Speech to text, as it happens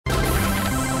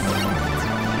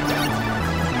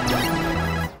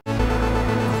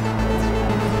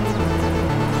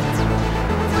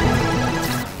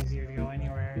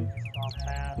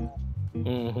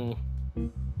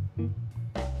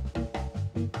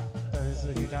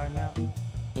that you're talking about?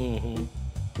 Mm-hmm.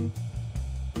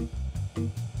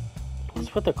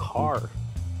 What's with the car?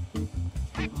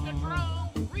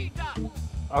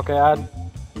 Okay, I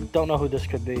don't know who this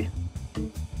could be.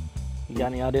 You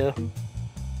got any idea?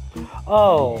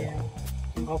 Oh,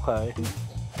 okay.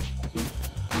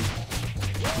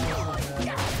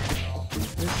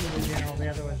 This is the general, the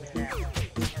other was the captain.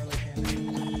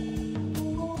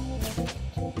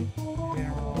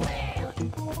 General,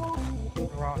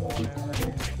 rock, whatever.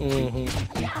 Mm-hmm.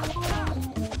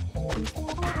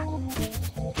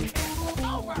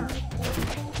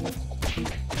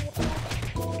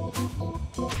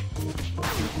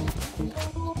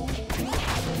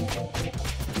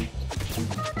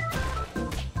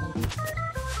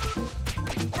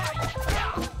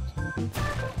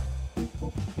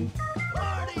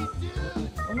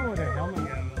 I don't know where their helmet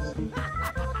goes.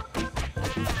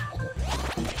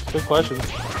 Good question.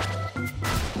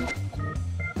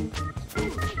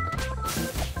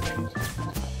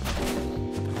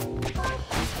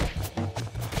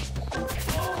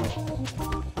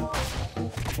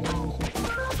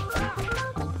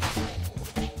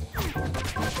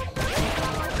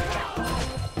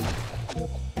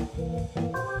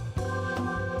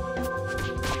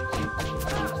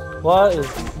 What is...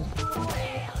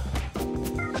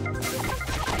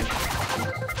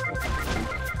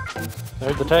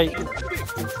 There's the tape.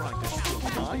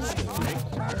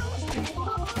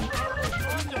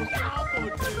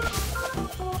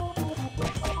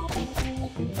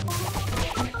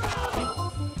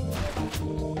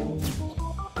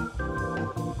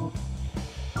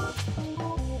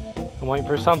 I'm waiting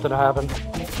for something to happen.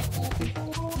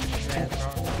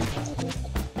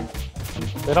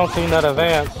 They don't seem that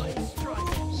advanced.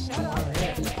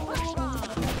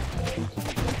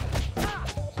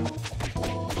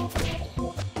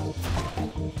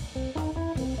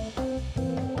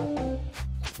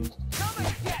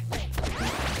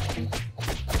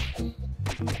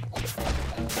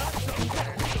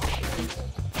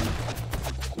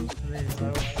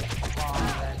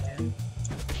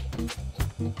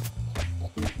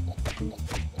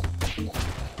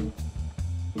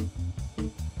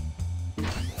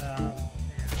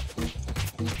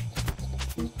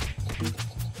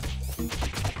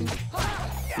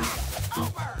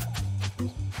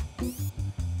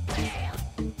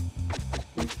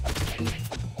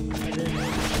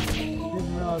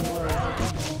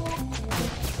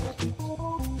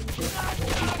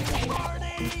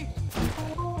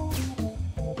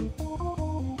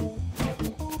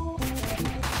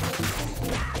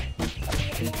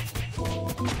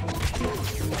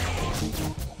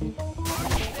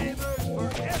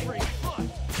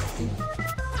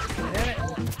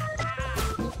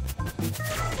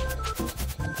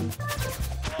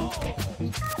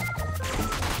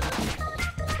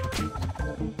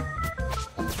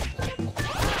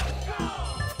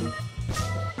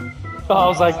 I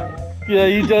was like, yeah,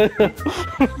 you did.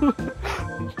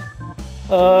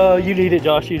 You need it,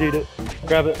 Josh. You need it.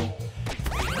 Grab it.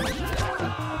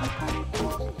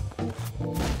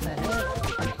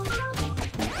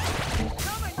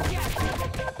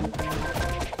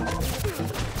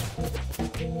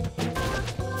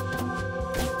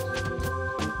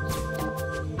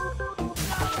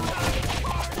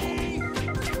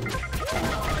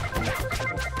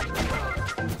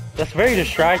 That's very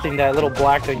distracting, that little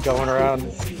black thing going around.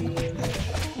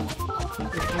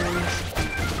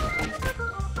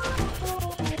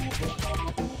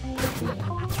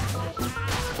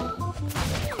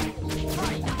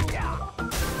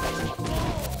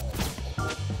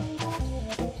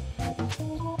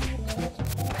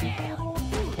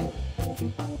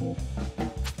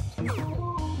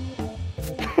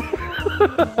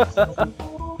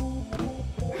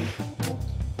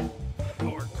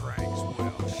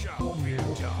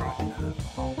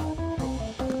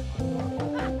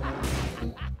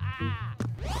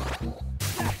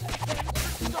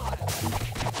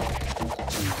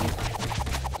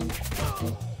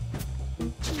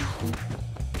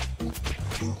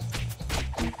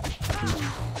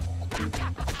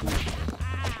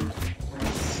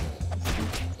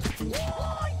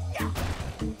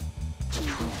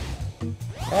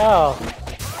 Ow.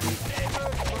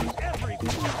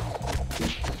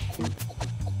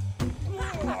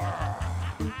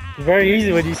 It's very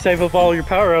easy when you save up all your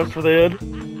power-ups for the end.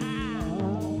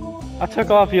 I took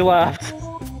off, you laughed.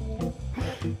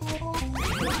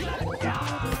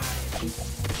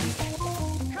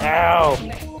 Ow!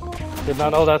 Did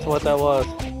not know that's what that was.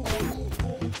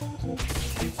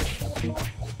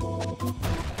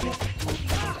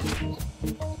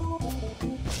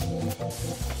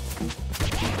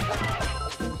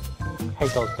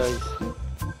 Hate those days.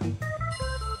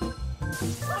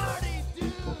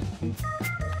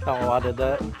 Oh, I did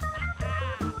that.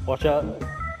 Watch out.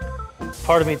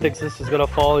 Part of me thinks this is gonna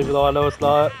fall, even though I know it's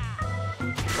not.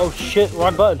 Oh shit,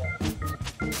 wrong button.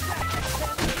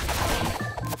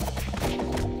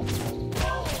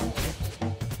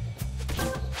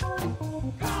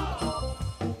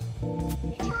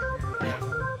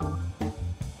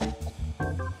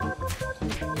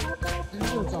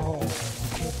 It's a hole.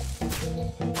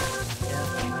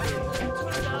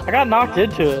 I got knocked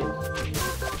into it.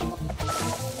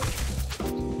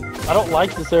 I don't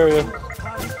like this area.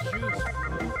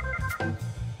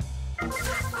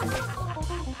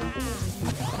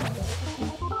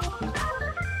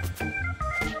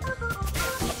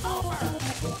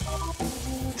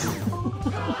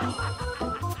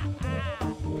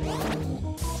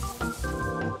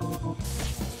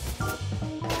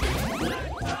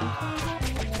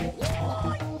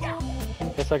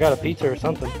 Guess I got a pizza or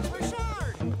something.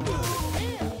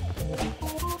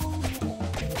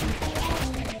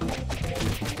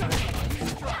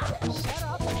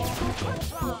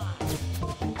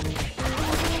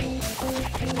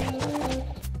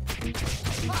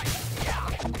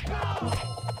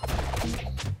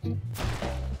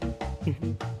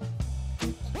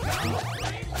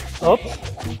 Oops.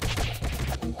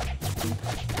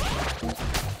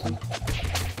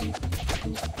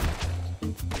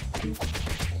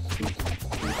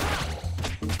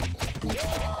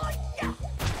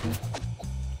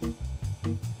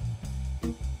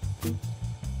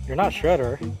 You're not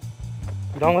Shredder.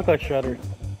 You don't look like Shredder.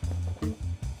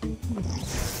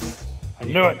 I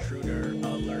knew it. Intruder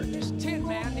alert. This Tin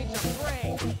Man needs a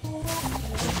break.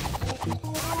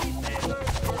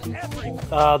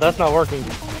 That's not working.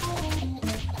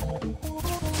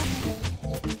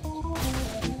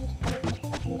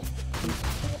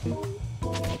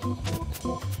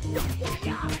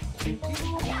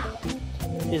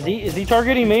 Is he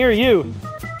targeting me or you?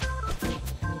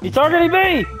 He's targeting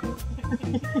me!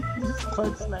 Just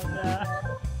punch that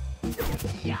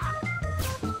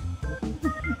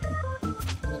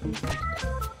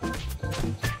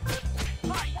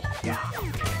guy.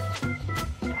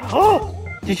 Oh!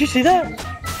 Did you see that?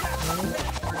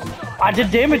 I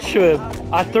did damage to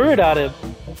him. I threw it at him.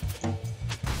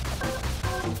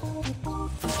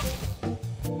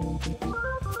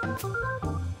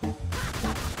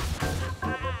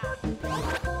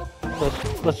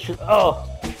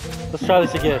 Let's try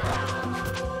this again.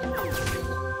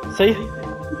 See?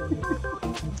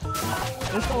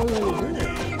 That's the only way to do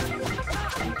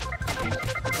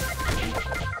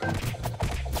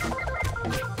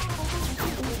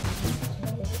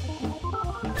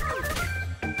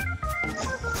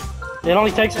it. It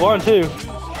only takes one, too.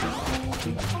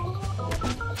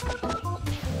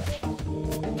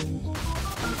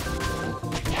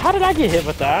 How did I get hit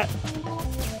with that?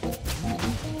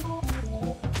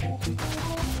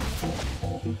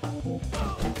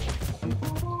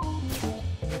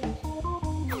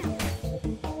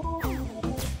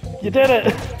 You did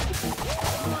it!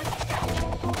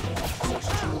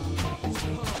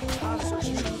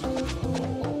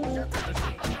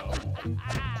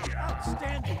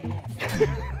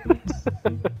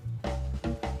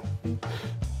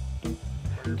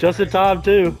 Just in time,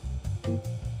 too.